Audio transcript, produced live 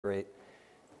Great,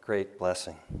 great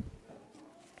blessing.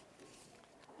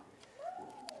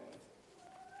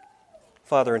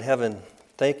 Father in heaven,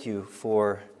 thank you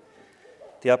for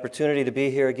the opportunity to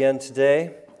be here again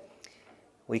today.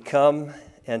 We come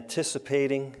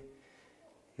anticipating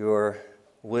your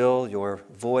will, your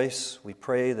voice. We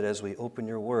pray that as we open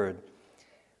your word,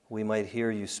 we might hear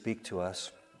you speak to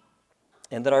us.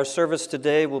 And that our service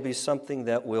today will be something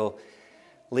that will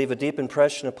leave a deep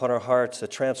impression upon our hearts, a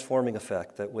transforming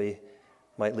effect, that we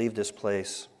might leave this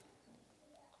place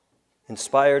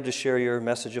inspired to share your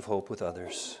message of hope with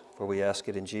others. For we ask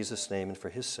it in Jesus' name and for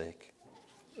his sake.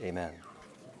 Amen.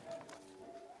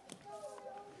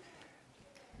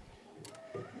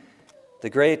 The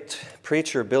great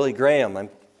preacher Billy Graham, I'm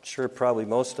sure probably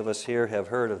most of us here have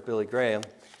heard of Billy Graham.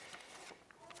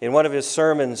 In one of his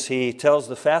sermons, he tells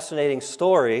the fascinating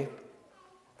story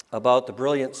about the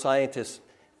brilliant scientist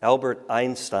Albert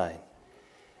Einstein.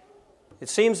 It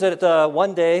seems that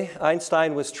one day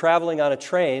Einstein was traveling on a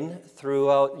train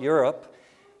throughout Europe,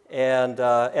 and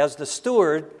as the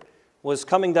steward was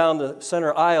coming down the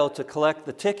center aisle to collect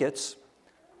the tickets,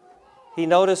 he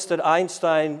noticed that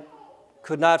Einstein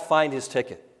could not find his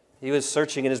ticket. He was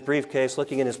searching in his briefcase,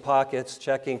 looking in his pockets,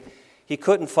 checking. He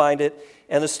couldn't find it,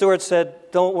 and the steward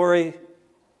said, Don't worry,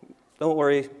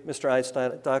 Mr.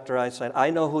 Einstein, Dr. Einstein, I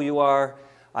know who you are.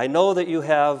 I know that you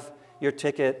have your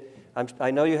ticket.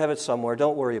 I know you have it somewhere.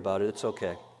 Don't worry about it. It's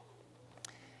okay.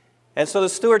 And so the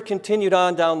steward continued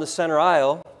on down the center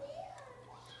aisle,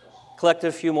 collected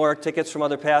a few more tickets from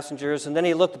other passengers, and then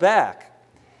he looked back,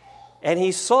 and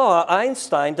he saw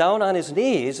Einstein down on his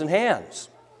knees and hands,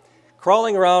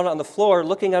 crawling around on the floor,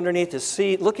 looking underneath his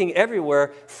seat, looking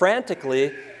everywhere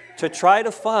frantically to try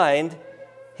to find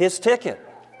his ticket.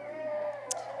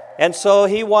 And so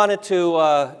he wanted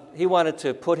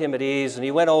to put him at ease, and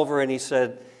he went over and he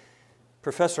said,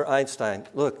 Professor Einstein,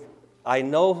 look, I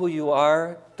know who you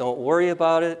are. Don't worry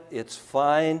about it. It's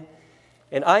fine.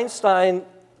 And Einstein,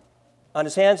 on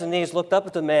his hands and knees, looked up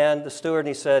at the man, the steward, and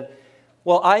he said,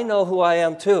 well, I know who I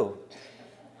am too,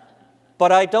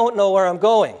 but I don't know where I'm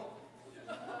going.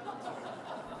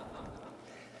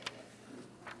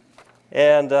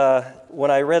 And when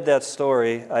I read that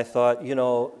story, I thought,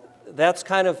 that's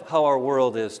kind of how our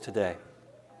world is today.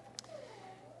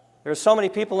 There are so many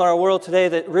people in our world today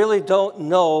that really don't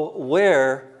know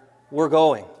where we're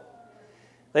going.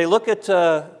 They look at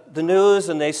the news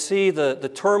and they see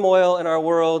the turmoil in our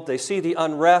world. They see the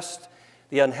unrest,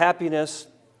 the unhappiness,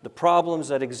 the problems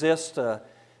that exist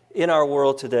in our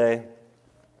world today.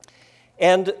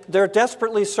 And they're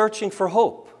desperately searching for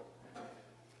hope.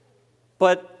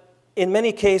 But in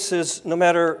many cases, no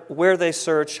matter where they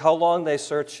search, how long they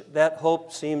search, that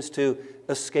hope seems to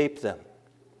escape them.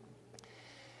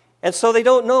 And so they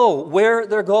don't know where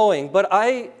they're going. But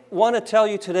I want to tell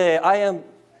you today, I am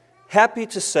happy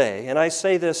to say, and I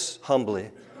say this humbly,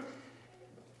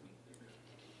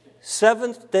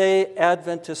 Seventh-day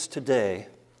Adventists today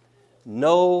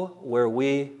know where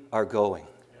we are going.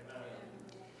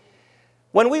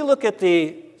 When we look at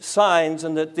the signs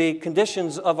and the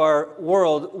conditions of our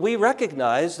world, we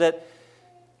recognize that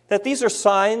these are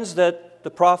signs that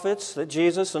the prophets, that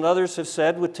Jesus and others have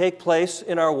said would take place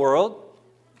in our world,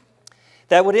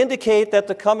 that would indicate that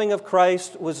the coming of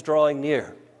Christ was drawing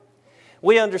near.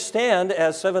 We understand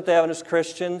as Seventh-day Adventist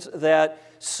Christians that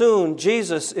soon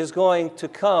Jesus is going to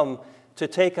come to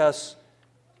take us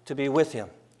to be with him.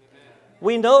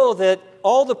 We know that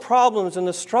all the problems and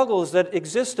the struggles that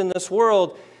exist in this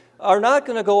world are not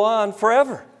going to go on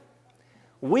forever.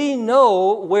 We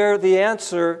know where the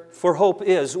answer for hope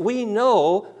is. We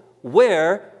know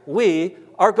where we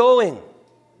are going.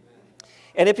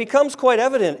 And it becomes quite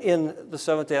evident in the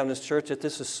Seventh-day Adventist Church that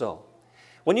this is so.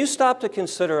 When you stop to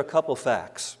consider a couple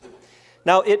facts,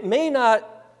 now it may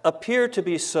not appear to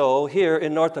be so here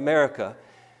in North America,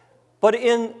 but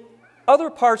in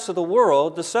other parts of the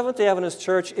world, the Seventh-day Adventist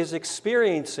Church is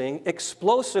experiencing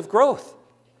explosive growth.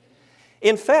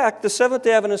 In fact, the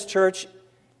Seventh-day Adventist Church,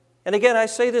 and again I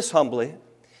say this humbly,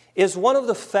 is one of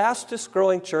the fastest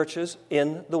growing churches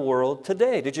in the world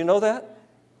today. Did you know that?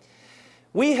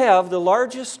 We have the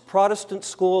largest Protestant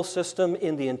school system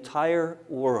in the entire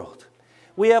world.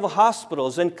 We have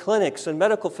hospitals and clinics and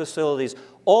medical facilities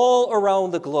all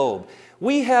around the globe.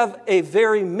 We have a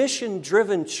very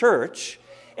mission-driven church,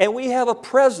 and we have a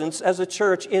presence as a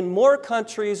church in more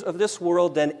countries of this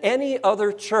world than any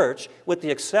other church, with the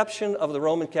exception of the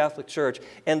Roman Catholic Church.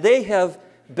 And they have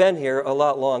been here a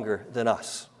lot longer than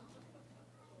us.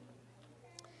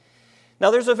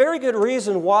 Now, there's a very good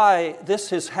reason why this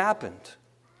has happened,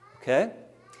 okay?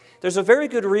 There's a very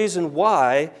good reason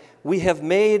why we have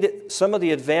made some of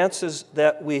the advances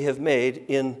that we have made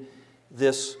in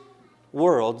this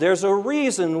world, there's a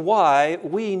reason why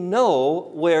we know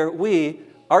where we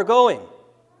are going.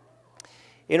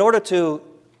 In order to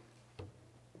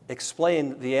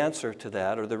explain the answer to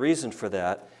that, or the reason for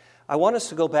that, I want us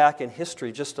to go back in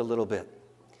history just a little bit.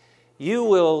 You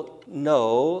will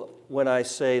know when I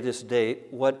say this date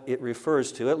what it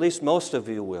refers to, at least most of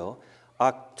you will,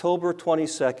 October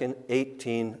 22nd,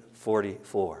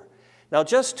 1844. Now,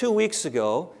 just 2 weeks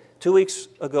ago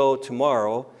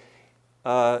tomorrow,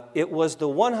 it was the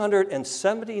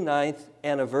 179th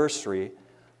anniversary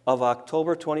of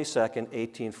October 22nd,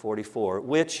 1844,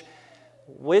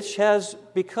 which has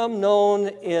become known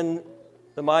in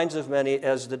the minds of many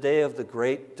as the day of the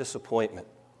Great Disappointment.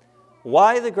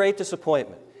 Why the Great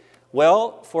Disappointment?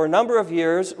 Well, for a number of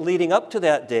years leading up to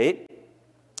that date,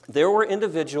 there were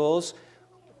individuals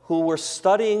who were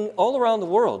studying, all around the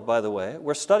world, by the way,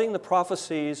 were studying the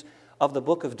prophecies of the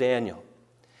book of Daniel,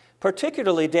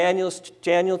 particularly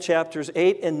Daniel chapters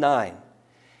 8 and 9.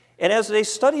 And as they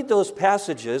studied those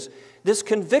passages, this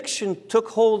conviction took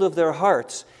hold of their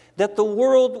hearts that the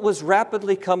world was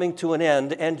rapidly coming to an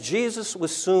end and Jesus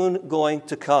was soon going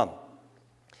to come.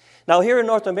 Now, here in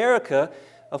North America,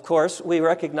 of course, we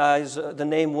recognize the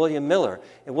name William Miller.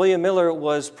 And William Miller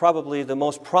was probably the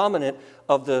most prominent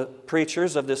of the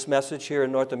preachers of this message here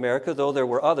in North America, though there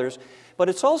were others. But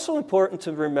it's also important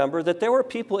to remember that there were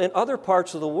people in other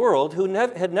parts of the world who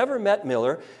had never met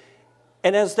Miller,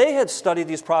 and as they had studied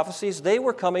these prophecies, they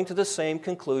were coming to the same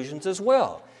conclusions as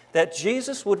well, that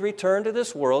Jesus would return to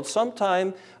this world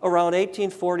sometime around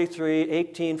 1843,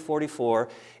 1844,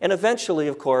 and eventually,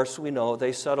 of course, we know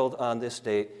they settled on this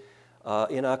date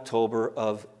in October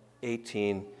of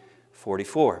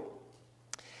 1844.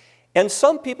 And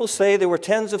some people say there were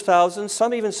tens of thousands,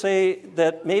 some even say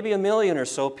that maybe 1 million or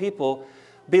so people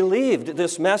believed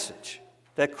this message,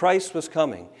 that Christ was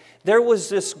coming. There was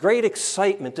this great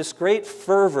excitement, this great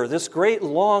fervor, this great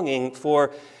longing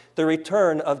for the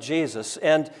return of Jesus.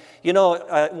 And, you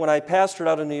know, when I pastored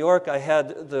out in New York, I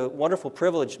had the wonderful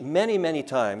privilege many, many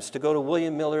times to go to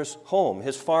William Miller's home,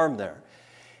 his farm there,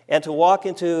 and to walk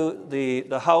into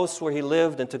the house where he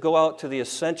lived and to go out to the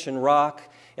Ascension Rock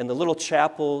and the little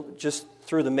chapel just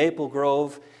through the maple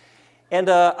grove. And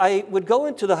I would go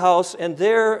into the house, and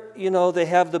there, you know, they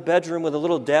have the bedroom with a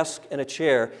little desk and a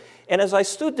chair. And as I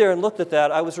stood there and looked at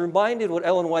that, I was reminded what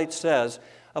Ellen White says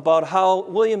about how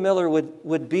William Miller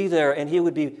would be there, and he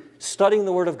would be studying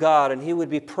the Word of God, and he would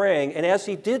be praying. And as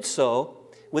he did so,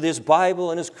 with his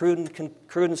Bible and his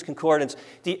Cruden's Concordance,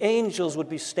 the angels would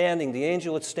be standing. The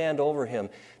angel would stand over him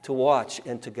to watch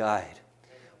and to guide.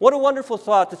 What a wonderful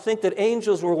thought to think that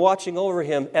angels were watching over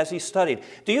him as he studied.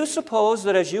 Do you suppose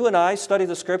that as you and I study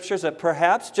the Scriptures that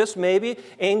perhaps, just maybe,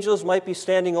 angels might be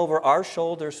standing over our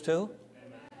shoulders too?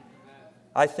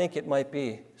 I think it might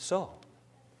be so.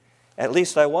 At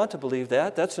least I want to believe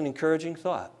that. That's an encouraging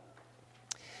thought.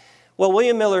 Well,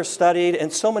 William Miller studied,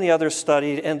 and so many others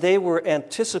studied, and they were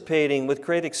anticipating with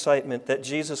great excitement that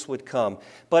Jesus would come.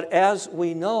 But as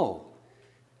we know,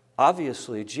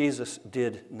 obviously, Jesus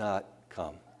did not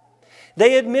come.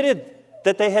 They admitted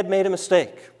that they had made a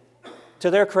mistake, to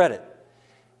their credit.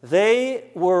 They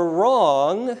were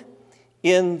wrong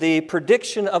in the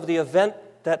prediction of the event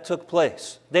that took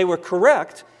place. They were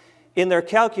correct in their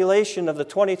calculation of the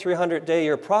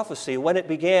 2300-day-year prophecy, when it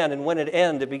began and when it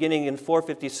ended, beginning in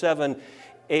 457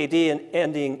 AD and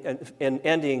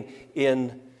ending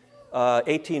in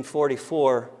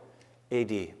 1844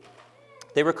 AD.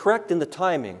 They were correct in the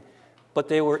timing, but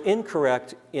they were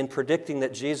incorrect in predicting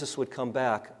that Jesus would come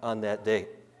back on that date.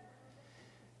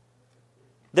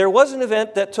 There was an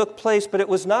event that took place, but it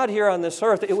was not here on this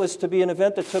earth. It was to be an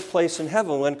event that took place in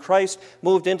heaven when Christ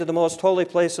moved into the most holy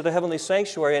place of the heavenly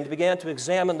sanctuary and began to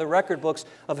examine the record books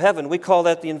of heaven. We call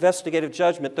that the investigative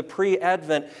judgment, the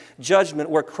pre-Advent judgment,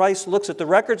 where Christ looks at the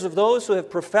records of those who have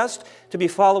professed to be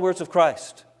followers of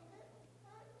Christ.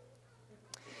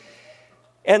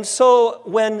 And so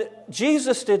when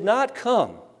Jesus did not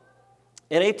come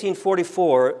in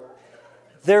 1844,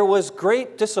 there was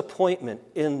great disappointment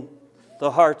in the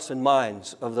hearts and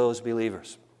minds of those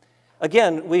believers.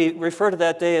 Again, we refer to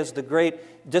that day as the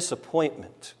Great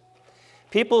Disappointment.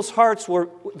 People's hearts were,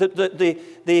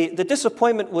 the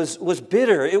disappointment was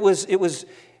bitter. It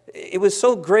was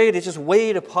so great, it just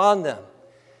weighed upon them.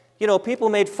 You know, people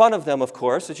made fun of them, of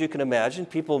course, as you can imagine.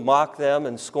 People mocked them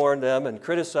and scorned them and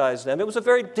criticized them. It was a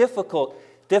very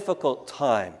difficult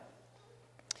time.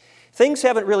 Things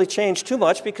haven't really changed too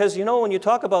much because, you know, when you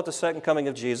talk about the second coming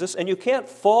of Jesus, and you can't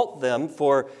fault them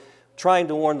for trying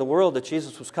to warn the world that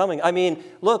Jesus was coming. I mean,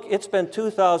 look, it's been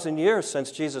 2,000 years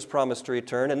since Jesus promised to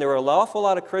return, and there were an awful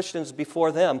lot of Christians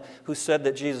before them who said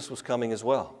that Jesus was coming as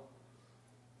well.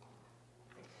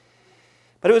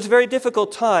 But it was a very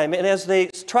difficult time, and as they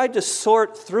tried to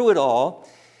sort through it all,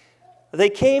 they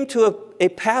came to a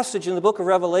passage in the book of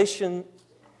Revelation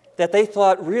that they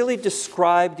thought really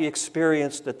described the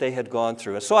experience that they had gone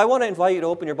through. And so I want to invite you to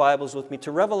open your Bibles with me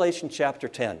to Revelation chapter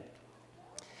 10.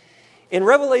 In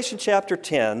Revelation chapter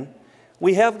 10,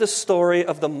 we have the story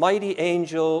of the mighty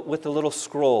angel with the little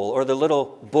scroll, or the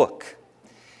little book.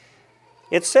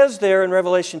 It says there in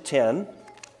Revelation 10,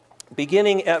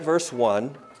 beginning at verse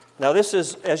 1, now this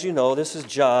is, as you know, this is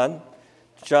John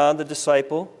the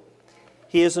disciple.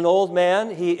 He is an old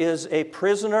man. He is a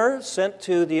prisoner sent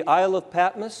to the Isle of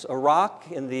Patmos, a rock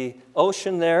in the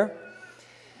ocean there,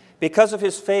 because of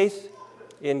his faith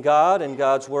in God and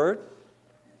God's Word.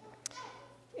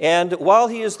 And while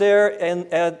he is there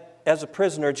as a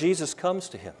prisoner, Jesus comes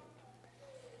to him.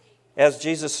 As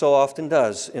Jesus so often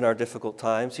does in our difficult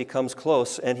times, he comes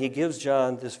close and he gives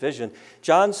John this vision.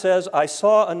 John says, I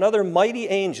saw another mighty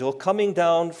angel coming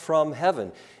down from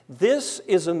heaven. This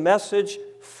is a message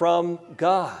from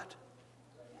God.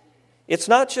 It's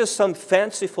not just some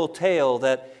fanciful tale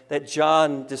that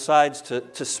John decides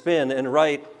to spin and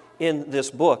write in this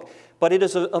book, but it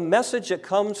is a message that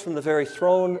comes from the very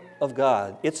throne of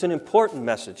God. It's an important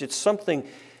message. It's something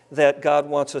that God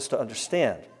wants us to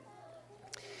understand.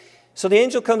 So the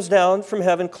angel comes down from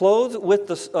heaven, clothed with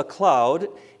a cloud,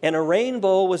 and a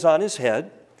rainbow was on his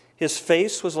head. His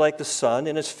face was like the sun,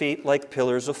 and his feet like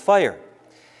pillars of fire.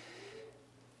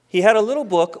 He had a little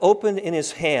book open in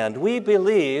his hand. We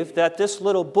believe that this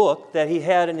little book that he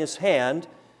had in his hand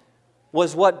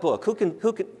was what book? Who can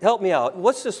help me out?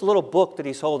 What's this little book that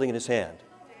he's holding in his hand?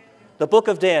 The book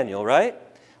of Daniel, right?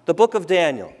 The book of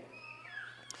Daniel.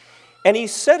 And he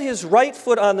set his right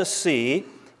foot on the sea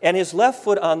and his left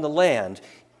foot on the land,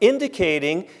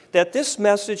 indicating that this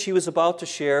message he was about to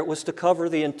share was to cover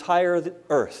the entire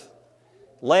earth,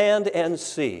 land and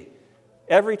sea,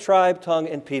 every tribe, tongue,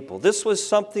 and people. This was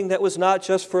something that was not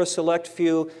just for a select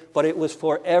few, but it was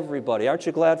for everybody. Aren't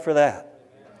you glad for that?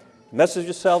 The message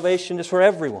of salvation is for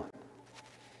everyone.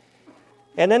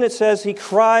 And then it says he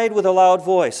cried with a loud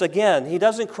voice. Again, he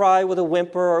doesn't cry with a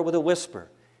whimper or with a whisper.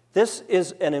 This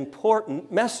is an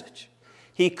important message.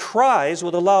 He cries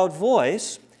with a loud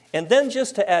voice, and then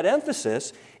just to add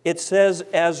emphasis, it says,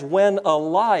 as when a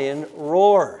lion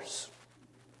roars.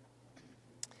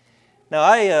 Now,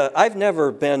 I've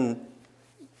never been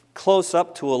close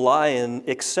up to a lion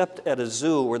except at a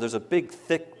zoo where there's a big,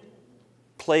 thick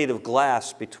plate of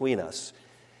glass between us.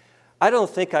 I don't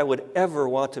think I would ever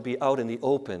want to be out in the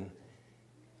open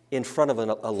in front of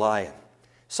a lion.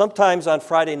 Sometimes on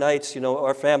Friday nights,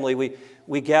 our family,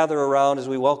 we gather around as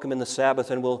we welcome in the Sabbath,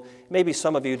 and maybe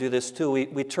some of you do this too,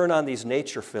 we turn on these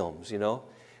nature films,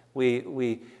 We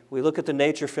look at the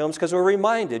nature films because we're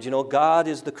reminded, God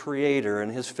is the creator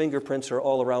and his fingerprints are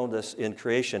all around us in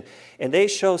creation. And they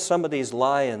show some of these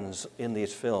lions in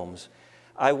these films.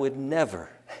 I would never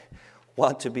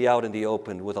want to be out in the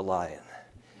open with a lion.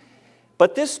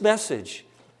 But this message,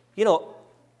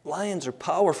 lions are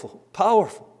powerful,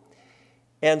 powerful.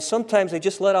 And sometimes they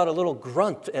just let out a little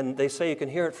grunt and they say you can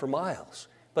hear it for miles.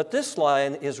 But this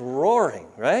lion is roaring,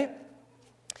 right?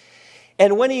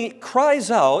 And when he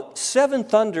cries out, 7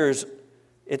 thunders,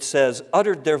 it says,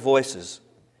 uttered their voices.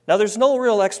 Now there's no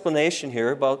real explanation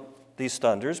here about these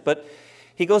thunders, but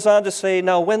he goes on to say,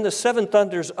 now when the 7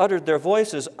 thunders uttered their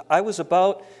voices, I was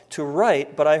about to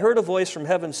write, but I heard a voice from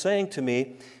heaven saying to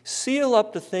me, seal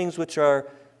up the things which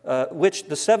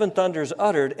the 7 thunders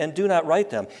uttered, and do not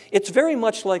write them. It's very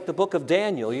much like the book of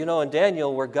Daniel, in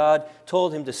Daniel where God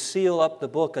told him to seal up the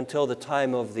book until the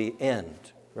time of the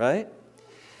end, right?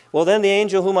 Well, then the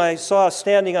angel whom I saw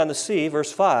standing on the sea,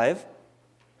 verse 5,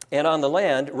 and on the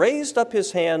land, raised up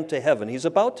his hand to heaven. He's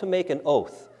about to make an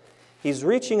oath. He's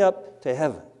reaching up to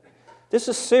heaven. This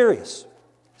is serious,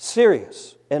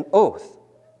 an oath.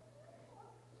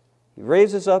 He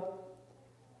raises up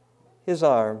his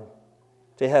arm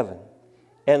to heaven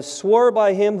and swore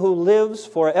by him who lives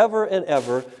forever and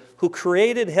ever, who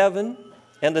created heaven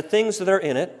and the things that are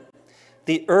in it,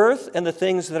 the earth and the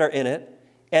things that are in it,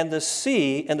 and the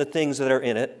sea and the things that are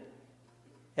in it.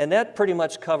 And that pretty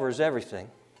much covers everything.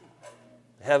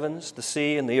 The heavens, the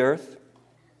sea, and the earth.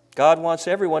 God wants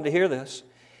everyone to hear this.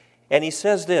 And he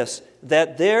says this,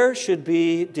 that there should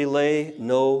be delay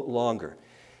no longer.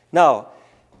 Now,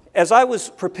 as I was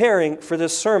preparing for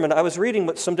this sermon, I was reading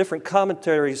what some different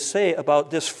commentaries say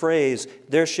about this phrase,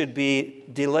 there should be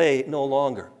delay no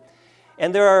longer.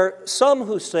 And there are some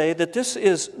who say that this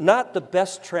is not the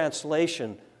best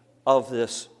translation of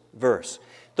this verse.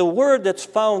 The word that's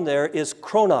found there is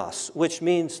chronos, which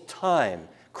means time,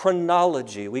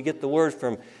 chronology. We get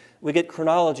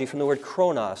chronology from the word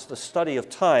chronos, the study of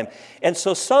time. And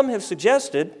so some have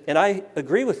suggested, and I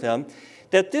agree with them,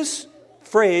 that this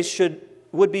phrase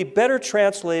would be better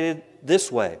translated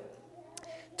this way: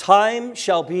 time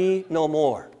shall be no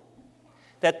more.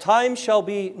 That time shall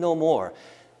be no more.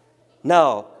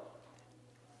 Now,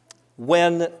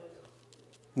 when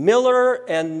Miller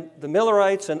and the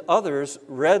Millerites and others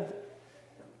read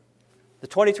the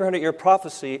 2300-year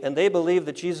prophecy and they believed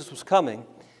that Jesus was coming,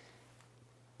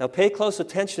 now pay close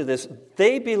attention to this,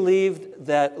 they believed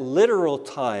that literal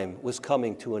time was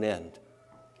coming to an end.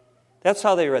 That's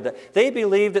how they read that. They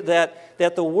believed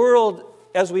that the world,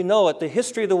 as we know it, the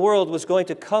history of the world was going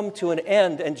to come to an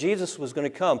end and Jesus was going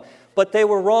to come. But they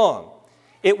were wrong.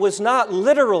 It was not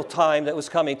literal time that was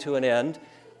coming to an end,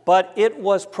 but it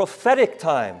was prophetic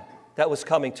time that was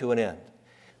coming to an end.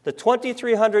 The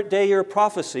 2300-day-year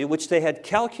prophecy, which they had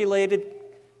calculated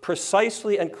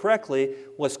precisely and correctly,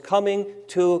 was coming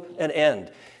to an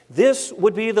end. This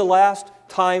would be the last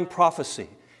time prophecy.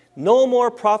 No more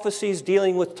prophecies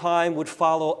dealing with time would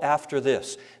follow after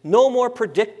this. No more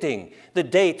predicting the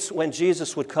dates when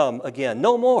Jesus would come again.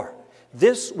 No more.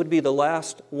 This would be the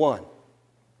last one.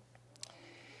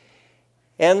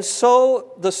 And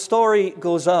so the story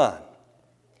goes on.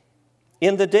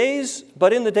 In the days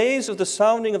of the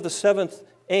sounding of the seventh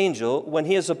angel, when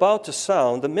he is about to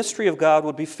sound, the mystery of God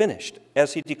would be finished,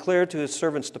 as he declared to his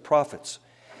servants the prophets.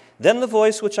 Then the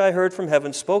voice which I heard from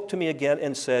heaven spoke to me again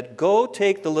and said, "Go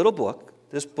take the little book,"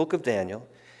 this book of Daniel,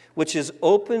 "which is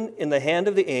open in the hand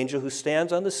of the angel who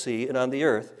stands on the sea and on the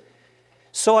earth."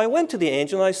 So I went to the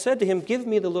angel and I said to him, "Give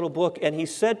me the little book." And he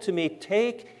said to me,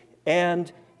 "Take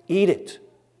and eat it."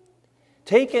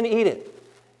 Take and eat it.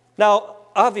 Now,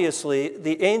 obviously,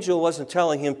 the angel wasn't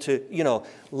telling him to,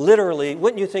 literally,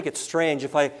 wouldn't you think it's strange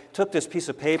if I took this piece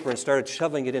of paper and started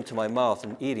shoving it into my mouth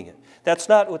and eating it? That's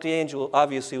not what the angel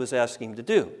obviously was asking him to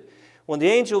do. When the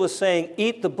angel was saying,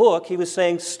 eat the book, he was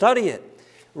saying, study it,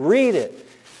 read it,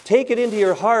 take it into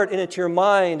your heart and into your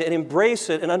mind and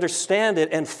embrace it and understand it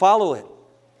and follow it.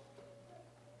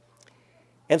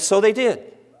 And so they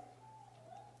did.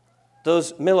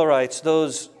 Those Millerites,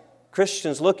 those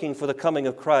Christians looking for the coming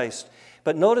of Christ.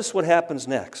 But notice what happens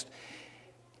next.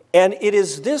 And it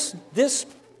is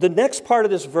the next part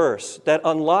of this verse that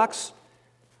unlocks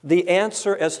the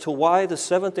answer as to why the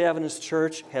Seventh-day Adventist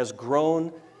Church has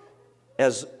grown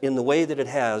as in the way that it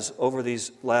has over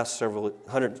these last several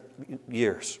hundred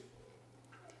years.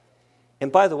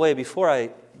 And by the way, before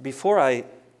I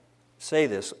say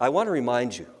this, I want to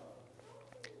remind you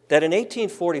that in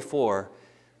 1844,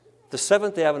 the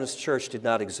Seventh-day Adventist Church did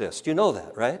not exist. You know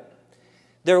that, right?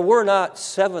 There were not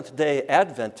Seventh-day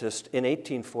Adventists in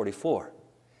 1844.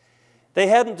 They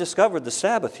hadn't discovered the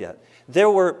Sabbath yet. There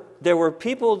were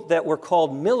people that were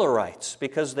called Millerites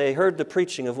because they heard the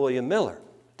preaching of William Miller.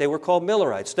 They were called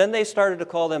Millerites. Then they started to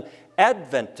call them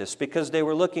Adventists because they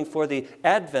were looking for the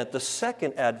advent, the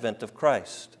second advent of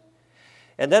Christ.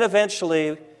 And then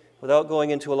eventually, without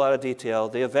going into a lot of detail,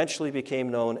 they eventually became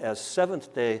known as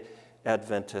Seventh-day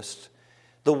Adventists,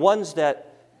 the ones that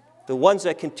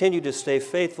continued to stay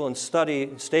faithful and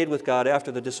stayed with God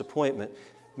after the disappointment.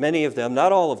 Many of them,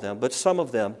 not all of them, but some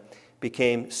of them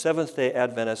became Seventh-day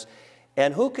Adventists.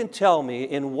 And who can tell me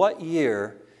in what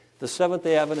year the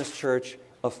Seventh-day Adventist Church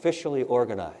officially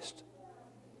organized?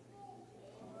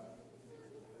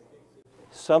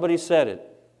 Somebody said it,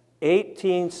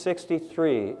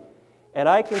 1863. And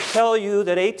I can tell you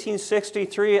that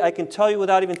 1863, I can tell you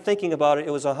without even thinking about it,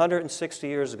 it was 160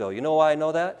 years ago. You know why I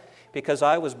know that? Because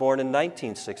I was born in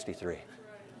 1963.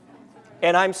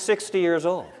 And I'm 60 years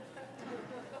old.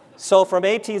 So from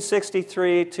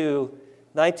 1863 to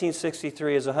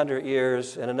 1963 is 100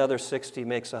 years, and another 60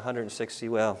 makes 160.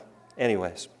 Well,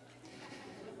 anyways.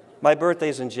 My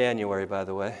birthday's in January, by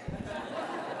the way.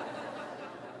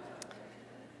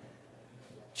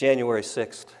 January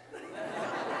 6th.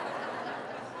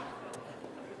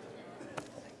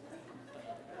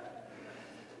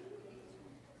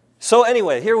 So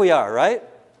anyway, here we are, right?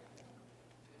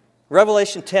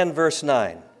 Revelation 10, verse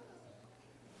 9.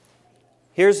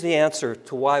 Here's the answer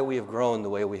to why we have grown the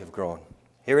way we have grown.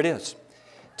 Here it is.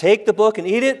 Take the book and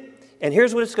eat it, and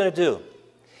here's what it's going to do.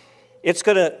 It's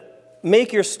going to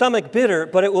make your stomach bitter,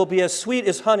 but it will be as sweet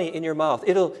as honey in your mouth.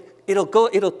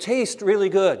 It'll taste really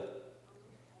good,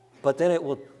 but then it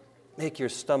will make your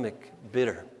stomach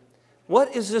bitter.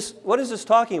 What is this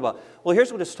talking about? Well,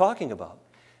 here's what it's talking about.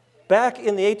 back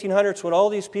in the 1800s when all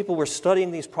these people were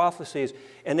studying these prophecies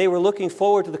and they were looking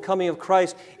forward to the coming of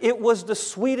Christ, it was the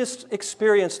sweetest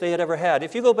experience they had ever had.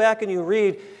 If you go back and you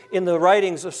read in the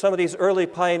writings of some of these early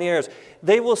pioneers,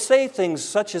 they will say things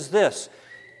such as this: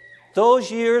 those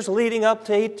years leading up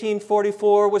to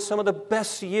 1844 were some of the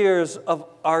best years of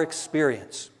our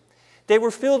experience. They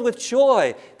were filled with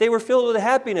joy. They were filled with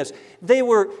happiness. They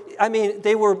were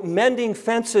mending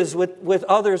fences with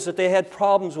others that they had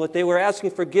problems with. They were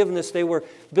asking forgiveness. They were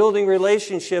building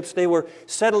relationships. They were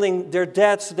settling their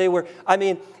debts.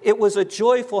 It was a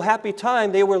joyful, happy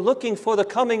time. They were looking for the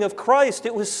coming of Christ.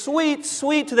 It was sweet,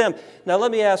 sweet to them. Now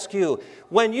let me ask you,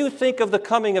 when you think of the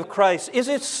coming of Christ, is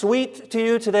it sweet to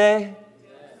you today?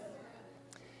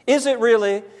 Is it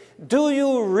really? Do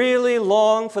you really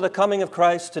long for the coming of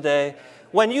Christ today?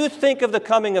 When you think of the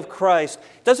coming of Christ,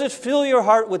 does it fill your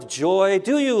heart with joy?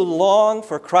 Do you long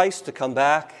for Christ to come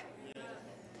back?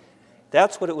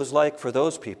 That's what it was like for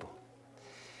those people.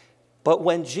 But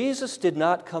when Jesus did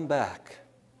not come back,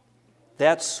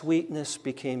 that sweetness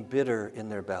became bitter in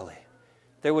their belly.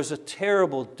 There was a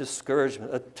terrible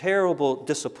discouragement, a terrible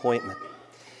disappointment.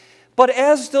 But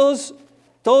as those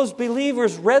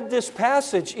believers read this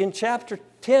passage in chapter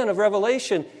 10 of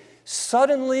Revelation,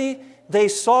 suddenly they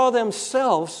saw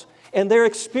themselves and their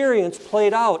experience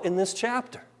played out in this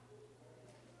chapter.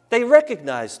 They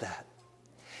recognized that.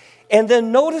 And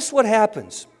then notice what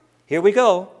happens. Here we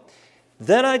go.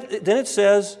 Then it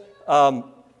says,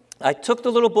 I took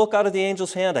the little book out of the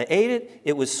angel's hand. I ate it.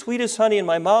 It was sweet as honey in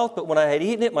my mouth, but when I had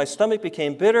eaten it, my stomach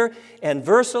became bitter. And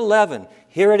verse 11,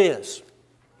 here it is.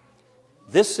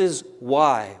 This is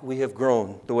why we have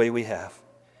grown the way we have.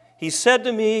 He said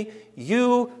to me,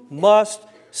 you must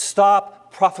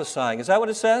stop prophesying. Is that what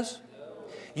it says?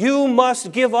 You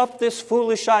must give up this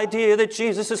foolish idea that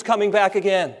Jesus is coming back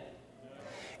again.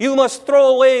 You must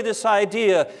throw away this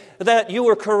idea that you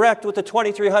were correct with the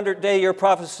 2300-day-year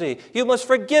prophecy. You must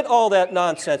forget all that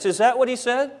nonsense. Is that what he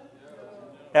said?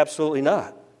 Absolutely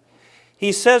not.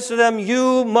 He says to them,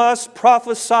 you must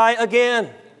prophesy again.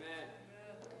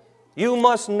 You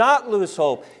must not lose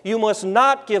hope. You must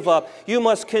not give up. You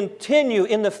must continue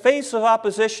in the face of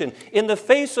opposition, in the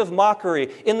face of mockery,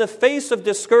 in the face of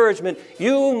discouragement.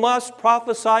 You must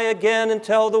prophesy again and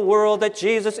tell the world that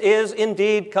Jesus is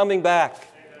indeed coming back.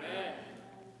 Amen.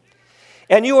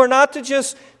 And you are not to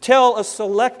just tell a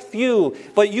select few,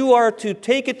 but you are to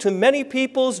take it to many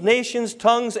peoples, nations,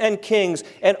 tongues, and kings.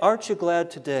 And aren't you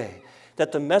glad today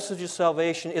that the message of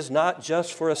salvation is not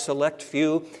just for a select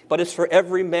few, but it's for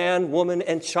every man, woman,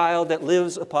 and child that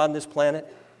lives upon this planet?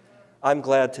 I'm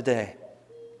glad today.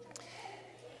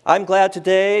 I'm glad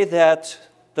today that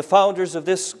the founders of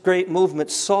this great movement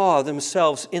saw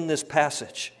themselves in this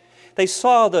passage. They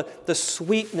saw the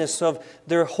sweetness of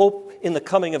their hope in the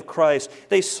coming of Christ.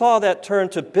 They saw that turn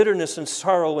to bitterness and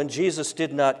sorrow when Jesus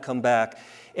did not come back.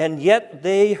 And yet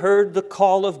they heard the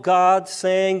call of God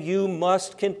saying, you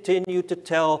must continue to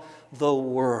tell the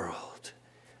world.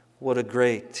 What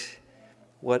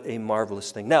a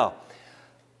marvelous thing. Now,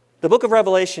 the book of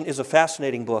Revelation is a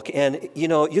fascinating book. And,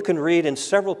 you can read in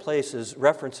several places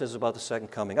references about the second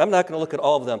coming. I'm not going to look at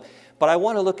all of them, but I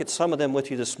want to look at some of them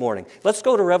with you this morning. Let's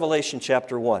go to Revelation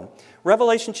chapter 1.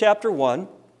 Revelation chapter 1,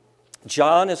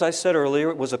 John, as I said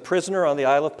earlier, was a prisoner on the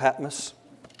Isle of Patmos.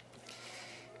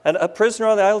 And a prisoner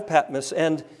on the Isle of Patmos,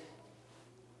 and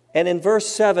in verse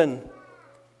 7,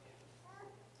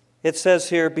 it says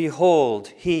here, behold,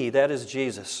 he, that is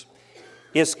Jesus,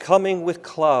 is coming with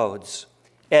clouds,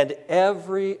 and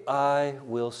every eye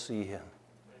will see him.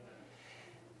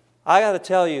 I got to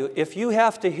tell you, if you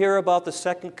have to hear about the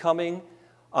second coming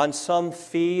on some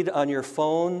feed on your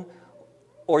phone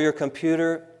or your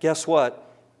computer, guess what?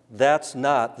 That's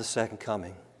not the second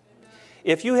coming.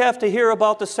 If you have to hear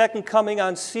about the second coming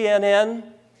on CNN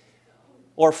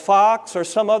or Fox or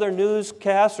some other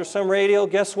newscast or some radio,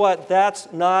 guess what?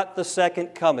 That's not the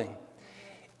second coming.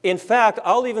 In fact,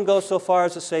 I'll even go so far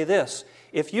as to say this.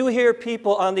 If you hear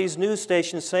people on these news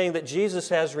stations saying that Jesus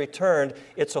has returned,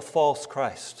 it's a false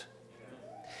Christ.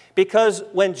 Because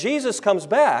when Jesus comes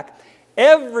back,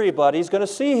 everybody's going to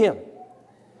see him.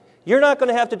 You're not going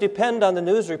to have to depend on the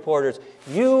news reporters.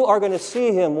 You are going to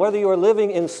see him, whether you are living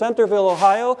in Centerville,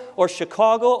 Ohio, or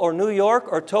Chicago, or New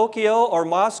York, or Tokyo, or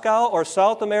Moscow, or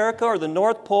South America, or the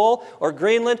North Pole, or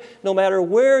Greenland. No matter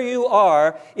where you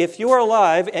are, if you are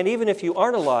alive, and even if you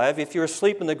aren't alive, if you're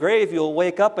asleep in the grave, you'll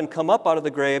wake up and come up out of the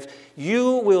grave.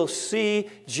 You will see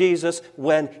Jesus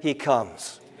when he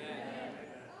comes.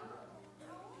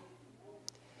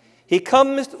 He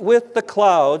comes with the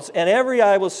clouds, and every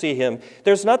eye will see him.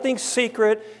 There's nothing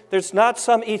secret. There's not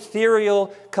some ethereal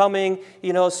coming,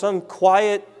 some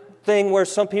quiet thing where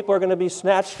some people are going to be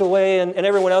snatched away and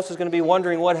everyone else is going to be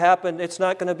wondering what happened. It's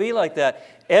not going to be like that.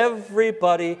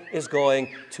 Everybody is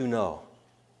going to know.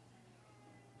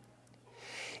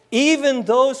 Even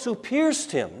those who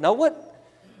pierced him. Now what?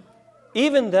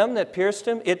 Even them that pierced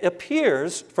him, it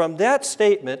appears from that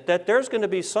statement that there's going to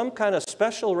be some kind of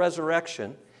special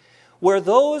resurrection where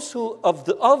those who,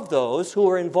 of those who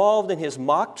were involved in his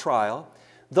mock trial,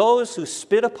 those who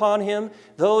spit upon him,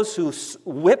 those who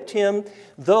whipped him,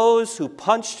 those who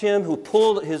punched him, who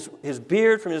pulled his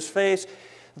beard from his face,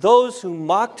 those who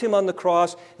mocked him on the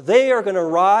cross, they are going to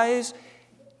rise.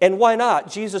 And why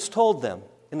not? Jesus told them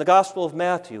in the Gospel of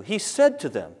Matthew. He said to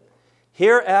them,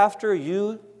 "Hereafter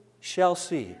you shall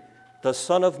see the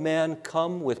Son of Man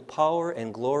come with power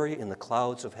and glory in the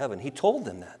clouds of heaven." He told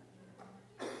them that.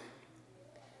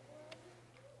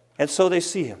 And so they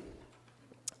see him.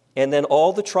 And then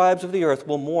all the tribes of the earth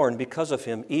will mourn because of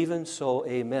him. Even so,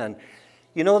 amen.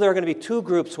 You know, there are going to be two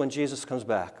groups when Jesus comes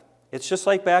back. It's just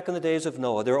like back in the days of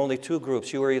Noah. There are only two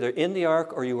groups. You were either in the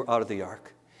ark or you were out of the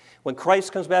ark. When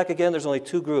Christ comes back again, there's only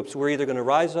two groups. We're either going to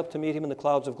rise up to meet him in the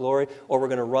clouds of glory, or we're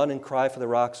going to run and cry for the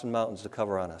rocks and mountains to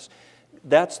cover on us.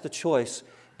 That's the choice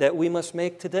that we must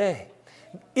make today.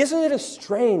 Isn't it a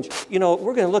strange, we're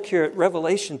going to look here at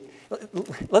Revelation.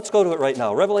 Let's go to it right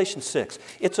now. Revelation 6.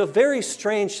 It's a very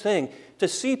strange thing to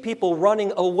see people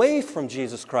running away from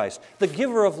Jesus Christ, the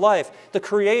giver of life, the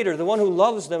creator, the one who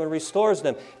loves them and restores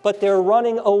them, but they're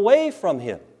running away from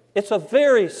him. It's a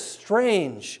very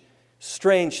strange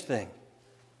thing.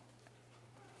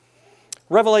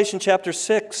 Revelation chapter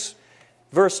 6,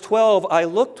 verse 12, "I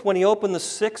looked when he opened the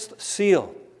sixth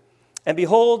seal, and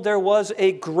behold, there was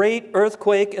a great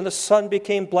earthquake, and the sun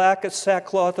became black as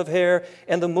sackcloth of hair,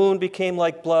 and the moon became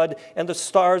like blood, and the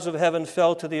stars of heaven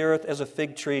fell to the earth as a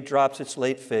fig tree drops its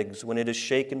late figs when it is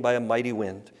shaken by a mighty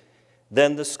wind.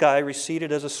 Then the sky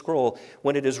receded as a scroll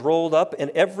when it is rolled up,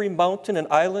 and every mountain and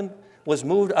island was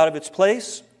moved out of its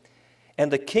place. And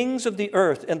the kings of the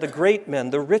earth, and the great men,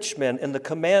 the rich men, and the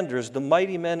commanders, the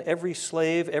mighty men, every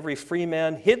slave, every free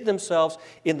man, hid themselves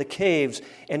in the caves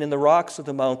and in the rocks of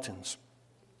the mountains."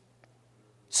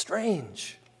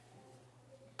 Strange.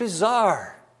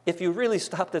 Bizarre, if you really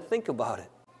stop to think about it.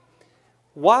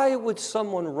 Why would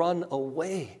someone run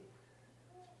away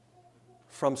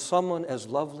from someone as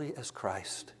lovely as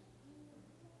Christ?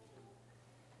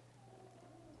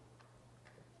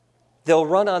 They'll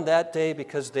run on that day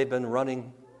because they're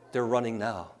running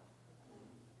now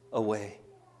away.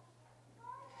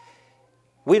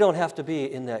 We don't have to be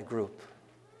in that group.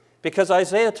 Because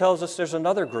Isaiah tells us there's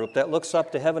another group that looks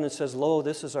up to heaven and says, "Lo,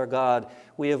 this is our God.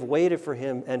 We have waited for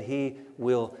him and he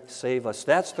will save us."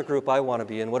 That's the group I want to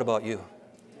be in. What about you?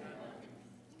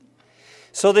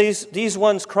 So these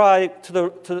ones cry to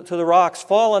the rocks,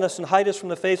 "Fall on us and hide us from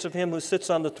the face of him who sits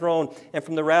on the throne and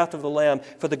from the wrath of the Lamb,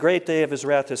 for the great day of his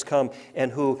wrath has come,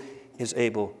 and who is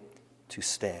able to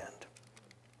stand."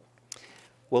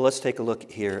 Well, let's take a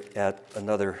look here at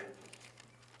another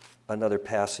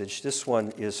passage. This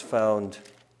one is found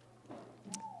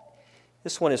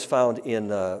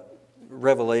in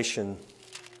Revelation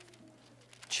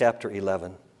chapter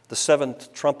 11. "The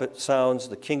seventh trumpet sounds,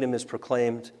 the kingdom is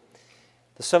proclaimed.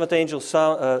 The seventh angel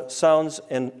sounds,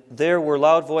 and there were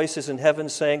loud voices in heaven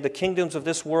saying, 'The kingdoms of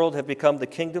this world have become the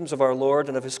kingdoms of our Lord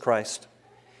and of his Christ,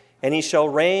 and he shall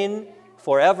reign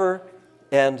forever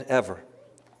and ever.'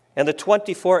 And the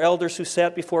 24 elders who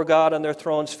sat before God on their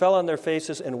thrones fell on their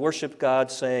faces and worshiped God,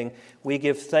 saying, 'We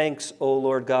give thanks, O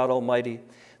Lord God Almighty,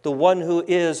 the one who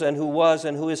is and who was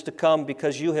and who is to come,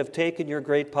 because you have taken your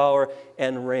great power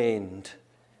and reigned.'"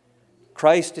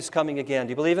 Christ is coming again.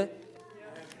 Do you believe it?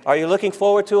 Are you looking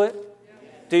forward to it?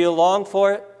 Do you long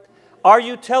for it? Are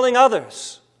you telling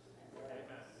others?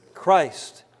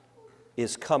 Christ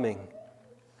is coming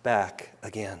back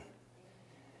again.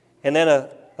 And then a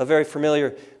very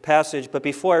familiar passage, but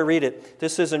before I read it,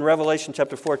 this is in Revelation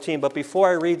chapter 14, but before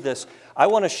I read this, I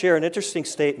want to share an interesting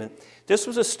statement. This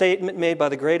was a statement made by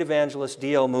the great evangelist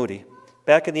D.L. Moody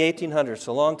back in the 1800s,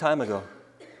 a long time ago.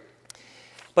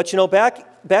 But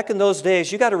back in those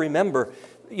days, you got to remember,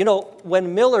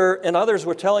 when Miller and others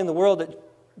were telling the world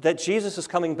that Jesus is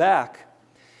coming back,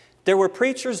 there were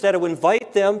preachers that would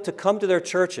invite them to come to their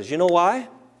churches. You know why?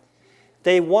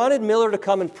 They wanted Miller to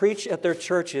come and preach at their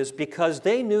churches because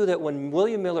they knew that when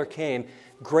William Miller came,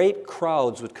 great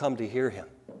crowds would come to hear him.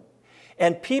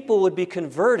 And people would be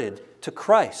converted to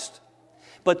Christ.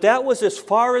 But that was as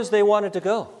far as they wanted to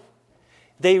go.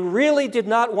 They really did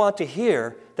not want to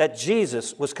hear that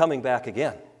Jesus was coming back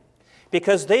again.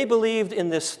 because they believed in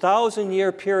this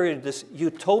 1,000-year period, this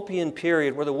utopian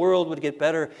period where the world would get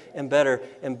better and better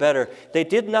and better. They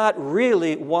did not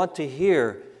really want to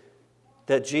hear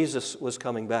that Jesus was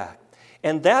coming back.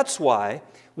 And that's why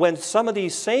when some of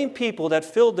these same people that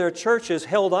filled their churches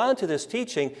held on to this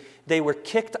teaching, they were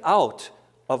kicked out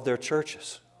of their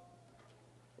churches.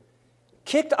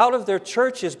 Kicked out of their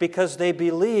churches because they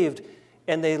believed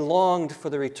and they longed for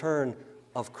the return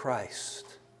of Christ.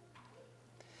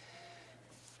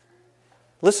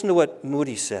 Listen to what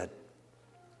Moody said.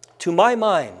 To my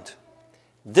mind,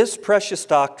 this precious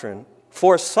doctrine,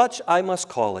 for such I must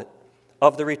call it,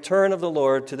 of the return of the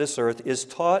Lord to this earth is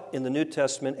taught in the New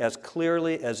Testament as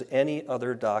clearly as any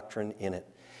other doctrine in it.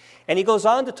 And he goes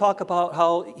on to talk about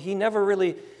how he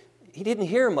didn't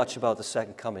hear much about the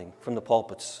second coming from the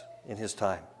pulpits in his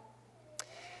time.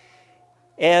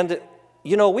 And,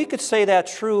 we could say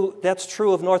that's true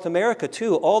of North America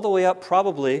too, all the way up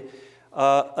probably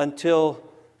until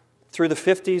through the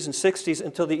 50s and 60s,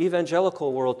 until the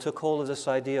evangelical world took hold of this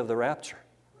idea of the rapture.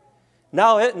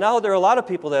 Now there are a lot of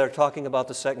people that are talking about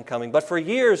the second coming, but for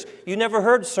years you never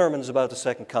heard sermons about the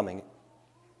second coming.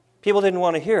 People didn't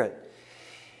want to hear it.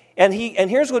 And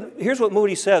here's what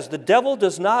Moody says: the devil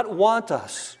does not want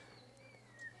us.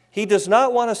 He does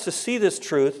not want us to see this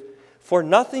truth, for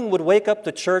nothing would wake up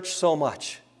the church so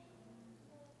much.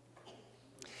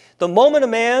 The moment a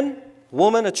man,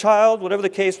 woman, a child, whatever the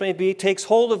case may be, takes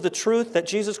hold of the truth that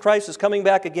Jesus Christ is coming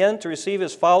back again to receive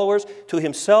his followers to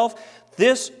himself,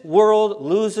 this world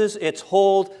loses its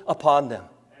hold upon them.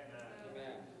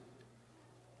 Amen.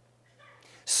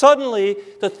 Suddenly,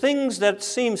 the things that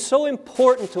seem so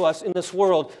important to us in this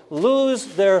world lose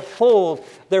their hold,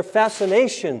 their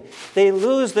fascination. They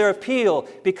lose their appeal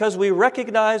because we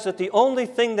recognize that the only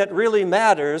thing that really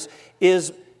matters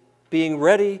is being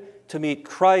ready to meet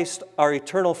Christ, our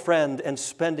eternal friend, and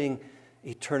spending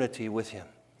eternity with him.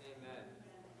 Amen.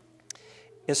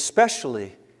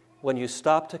 Especially when you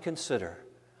stop to consider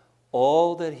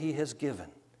all that he has given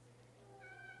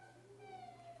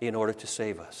in order to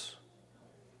save us.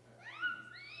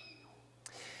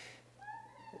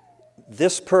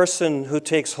 This person who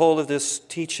takes hold of this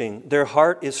teaching, their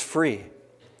heart is free.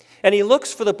 And he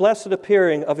looks for the blessed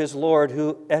appearing of his Lord,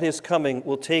 who at his coming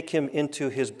will take him into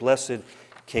his blessed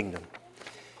kingdom.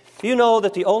 Do you know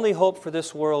that the only hope for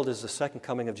this world is the second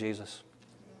coming of Jesus?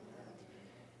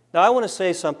 Now, I want to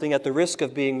say something at the risk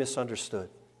of being misunderstood.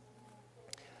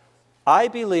 I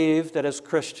believe that as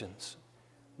Christians,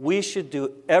 we should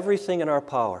do everything in our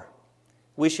power.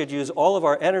 We should use all of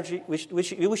our energy. We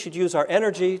should use our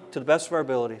energy to the best of our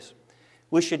abilities.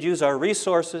 We should use our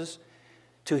resources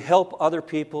to help other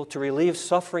people, to relieve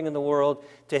suffering in the world,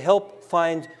 to help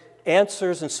find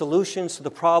answers and solutions to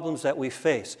the problems that we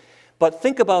face. But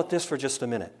think about this for just a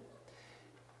minute.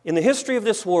 In the history of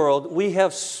this world, we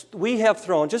have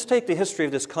thrown, just take the history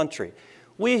of this country,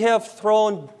 we have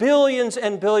thrown billions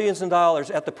and billions of dollars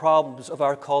at the problems of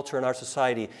our culture and our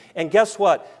society. And guess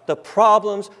what? The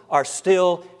problems are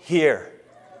still here.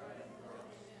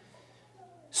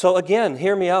 So again,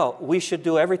 hear me out. We should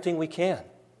do everything we can.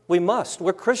 We must.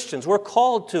 We're Christians. We're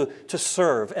called to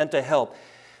serve and to help.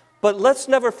 But let's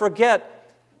never forget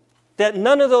that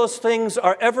none of those things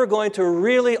are ever going to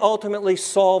really ultimately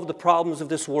solve the problems of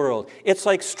this world. It's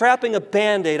like strapping a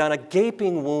Band-Aid on a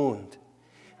gaping wound.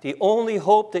 The only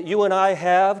hope that you and I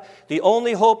have, the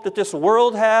only hope that this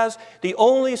world has, the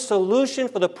only solution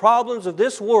for the problems of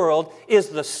this world is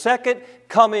the second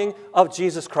coming of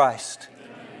Jesus Christ.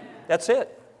 Amen. That's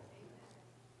it.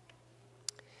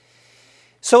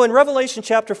 So in Revelation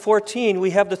chapter 14,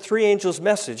 we have the three angels'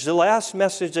 message, the last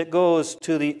message that goes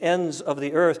to the ends of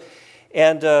the earth.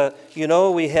 And,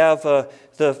 we have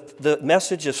the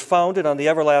message is founded on the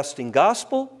everlasting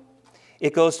gospel.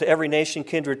 It goes to every nation,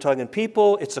 kindred, tongue, and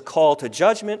people. It's a call to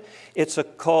judgment. It's a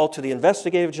call to the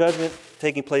investigative judgment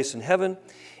taking place in heaven.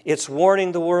 It's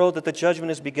warning the world that the judgment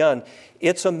has begun.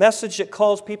 It's a message that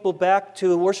calls people back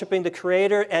to worshiping the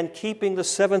Creator and keeping the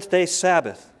seventh-day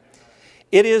Sabbath.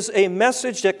 It is a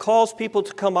message that calls people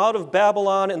to come out of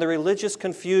Babylon and the religious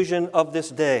confusion of this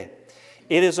day.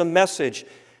 It is a message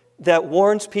that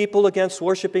warns people against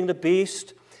worshiping the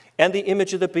beast and the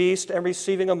image of the beast and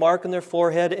receiving a mark on their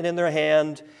forehead and in their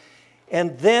hand.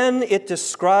 And then it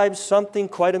describes something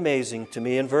quite amazing to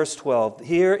me in verse 12.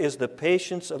 Here is the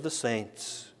patience of the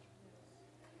saints.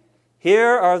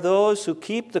 Here are those who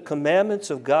keep the commandments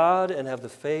of God and have the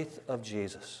faith of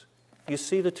Jesus. You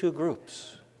see the two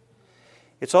groups.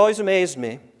 It's always amazed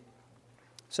me,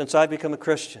 since I've become a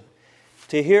Christian,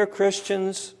 to hear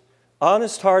Christians,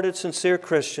 honest-hearted, sincere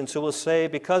Christians, who will say,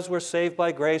 because we're saved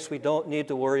by grace, we don't need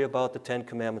to worry about the Ten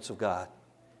Commandments of God.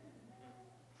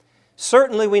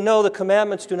 Certainly we know the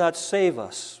commandments do not save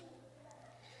us.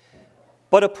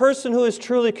 But a person who is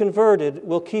truly converted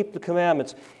will keep the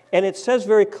commandments. And it says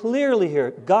very clearly here,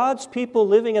 God's people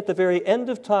living at the very end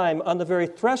of time, on the very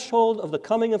threshold of the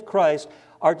coming of Christ,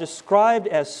 are described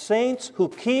as saints who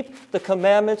keep the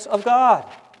commandments of God.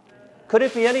 Could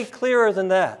it be any clearer than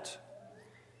that?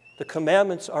 The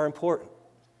commandments are important.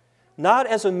 Not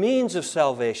as a means of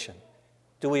salvation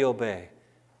do we obey,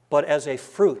 but as a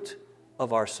fruit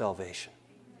of our salvation.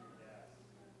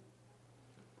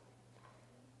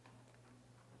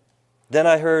 Then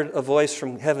I heard a voice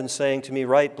from heaven saying to me,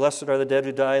 "Write, blessed are the dead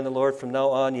who die in the Lord from now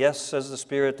on. Yes, says the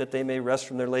Spirit, that they may rest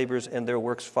from their labors and their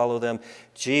works follow them."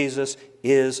 Jesus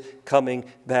is coming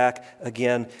back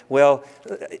again. Well,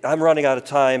 I'm running out of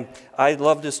time. I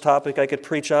love this topic. I could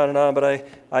preach on and on, but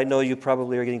I know you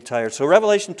probably are getting tired. So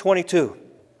Revelation 22,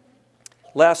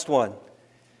 last one.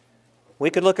 We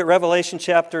could look at Revelation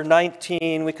chapter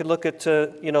 19. We could look at,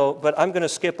 but I'm going to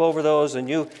skip over those, and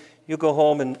you go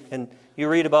home and you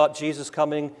read about Jesus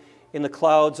coming in the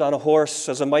clouds on a horse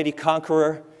as a mighty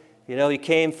conqueror. He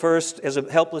came first as a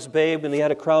helpless babe, and he had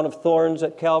a crown of thorns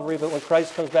at Calvary. But when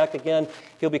Christ comes back again,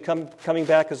 he'll be coming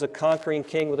back as a conquering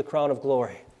king with a crown of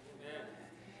glory. Amen.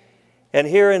 And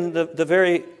here in the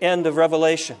very end of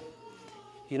Revelation,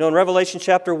 in Revelation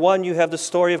chapter 1, you have the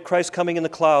story of Christ coming in the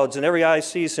clouds, and every eye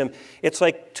sees him. It's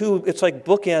like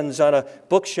bookends on a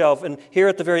bookshelf. And here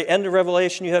at the very end of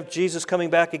Revelation, you have Jesus coming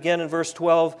back again in verse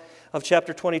 12 of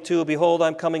chapter 22. "Behold,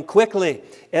 I'm coming quickly,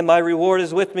 and my reward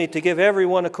is with me to give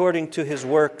everyone according to his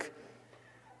work."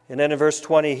 And then in verse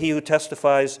 20, "He who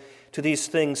testifies to these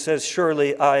things says,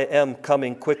 surely I am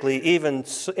coming quickly.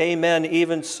 Amen,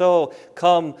 even so,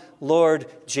 come, Lord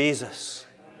Jesus."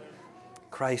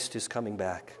 Christ is coming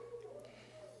back.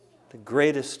 The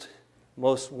greatest,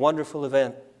 most wonderful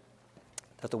event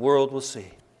that the world will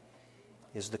see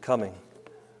is the coming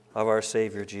of our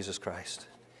Savior, Jesus Christ.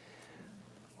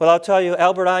 Well, I'll tell you,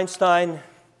 Albert Einstein,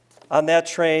 on that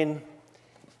train,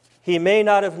 he may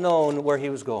not have known where he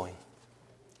was going.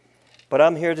 But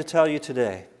I'm here to tell you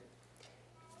today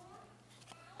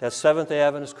that Seventh-day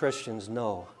Adventist Christians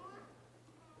know.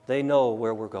 They know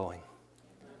where we're going.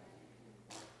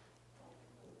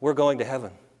 We're going to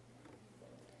heaven.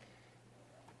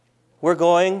 We're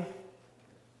going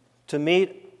to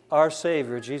meet our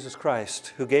Savior, Jesus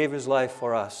Christ, who gave his life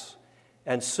for us.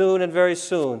 And soon and very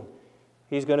soon,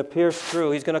 he's going to pierce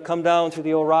through. He's going to come down through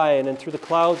the Orion and through the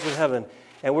clouds of heaven.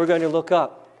 And we're going to look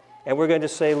up. And we're going to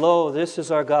say, "Lo, this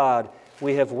is our God.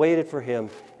 We have waited for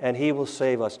him, and he will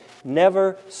save us."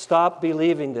 Never stop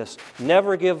believing this.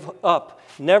 Never give up.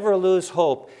 Never lose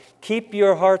hope. Keep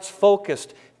your hearts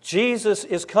focused. Jesus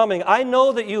is coming. I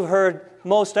know that you've heard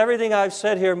most everything I've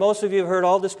said here. Most of you have heard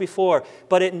all this before.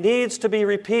 But it needs to be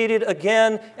repeated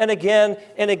again and again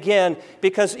and again.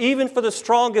 Because even for the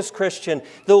strongest Christian,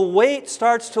 the weight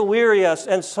starts to weary us,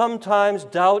 and sometimes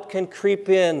doubt can creep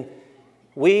in.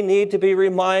 We need to be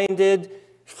reminded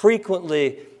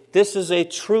frequently. This is a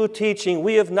true teaching.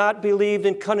 We have not believed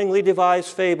in cunningly devised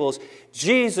fables.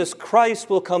 Jesus Christ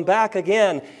will come back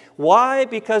again. Why?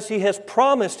 Because he has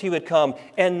promised he would come,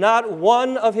 and not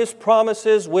one of his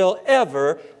promises will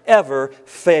ever, ever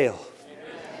fail. Amen.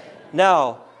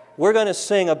 Now, we're going to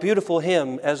sing a beautiful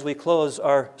hymn as we close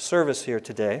our service here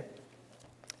today.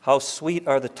 "How Sweet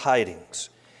Are the Tidings."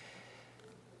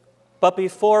 But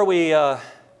before we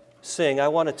sing, I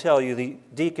want to tell you the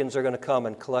deacons are going to come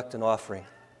and collect an offering.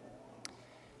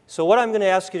 So what I'm going to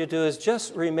ask you to do is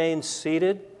just remain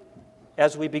seated.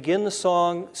 As we begin the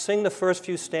song, sing the first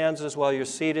few stanzas while you're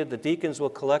seated. The deacons will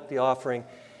collect the offering.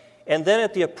 And then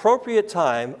at the appropriate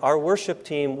time, our worship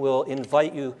team will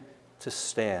invite you to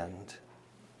stand.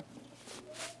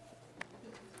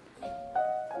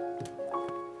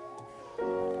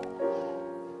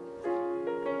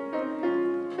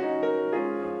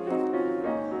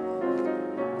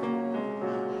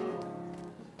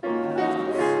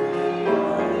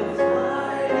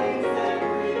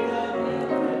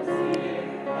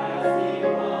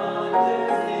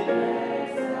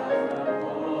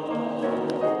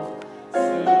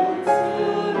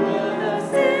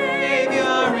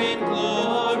 Savior in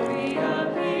glory.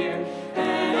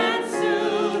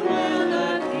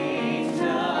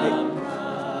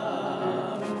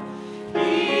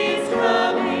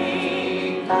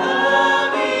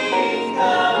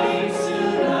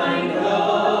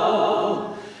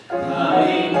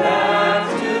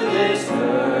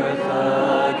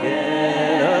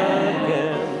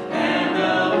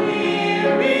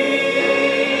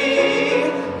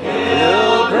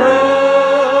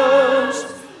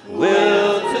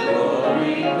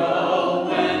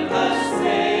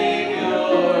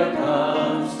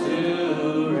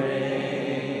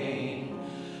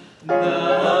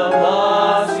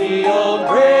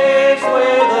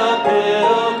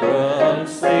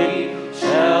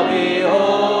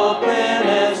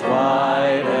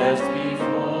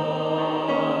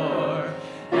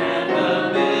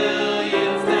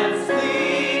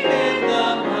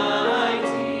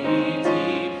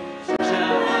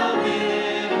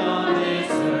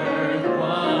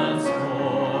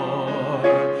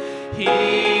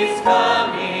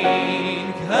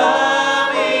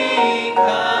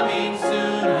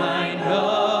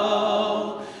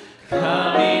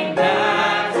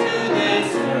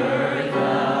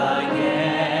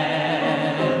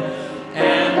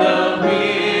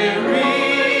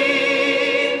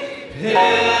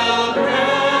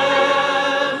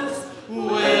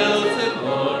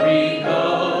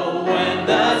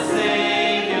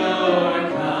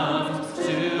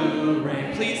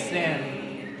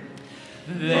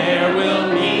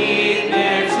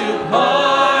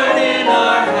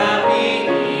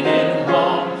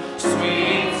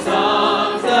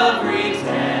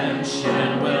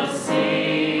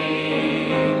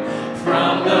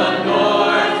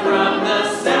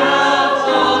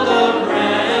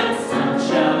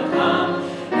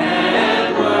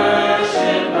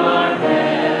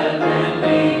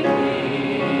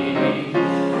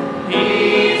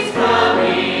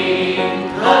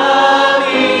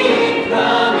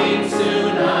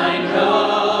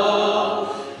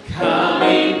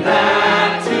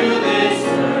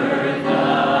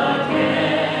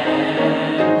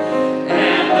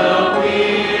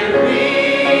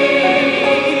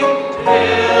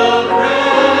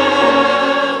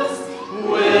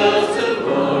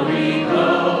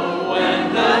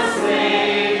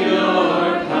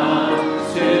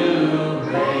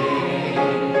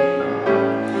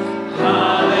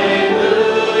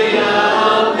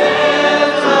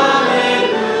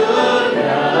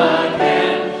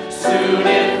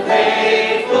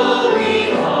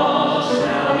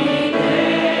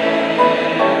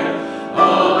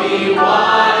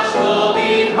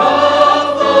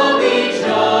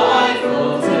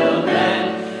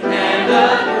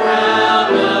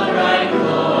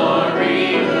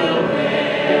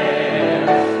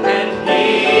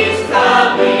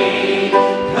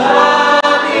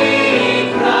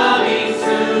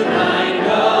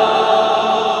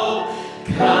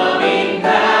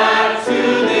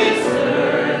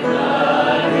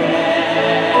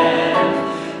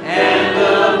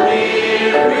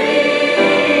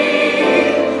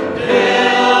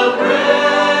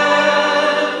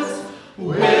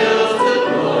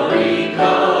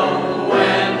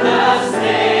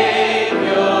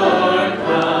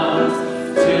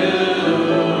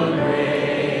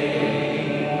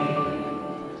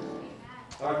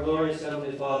 gracious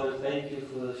Heavenly Father, thank you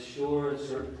for the sure and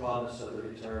certain promise of the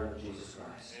return of Jesus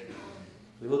Christ.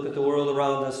 We look at the world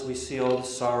around us, we see all the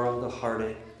sorrow, the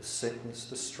heartache, the sickness,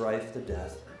 the strife, the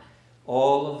death.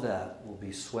 All of that will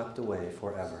be swept away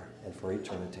forever and for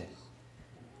eternity.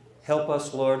 Help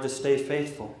us, Lord, to stay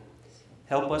faithful.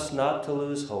 Help us not to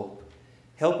lose hope.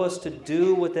 Help us to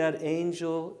do what that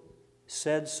angel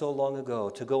said so long ago,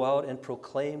 to go out and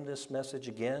proclaim this message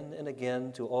again and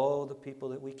again to all the people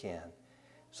that we can,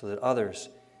 so that others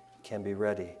can be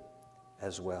ready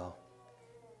as well.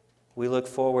 We look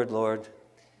forward, Lord,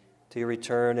 to your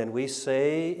return, and we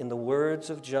say in the words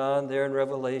of John there in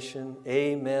Revelation,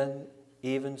 Amen,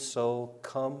 even so,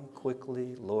 come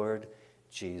quickly, Lord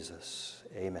Jesus.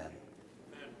 Amen.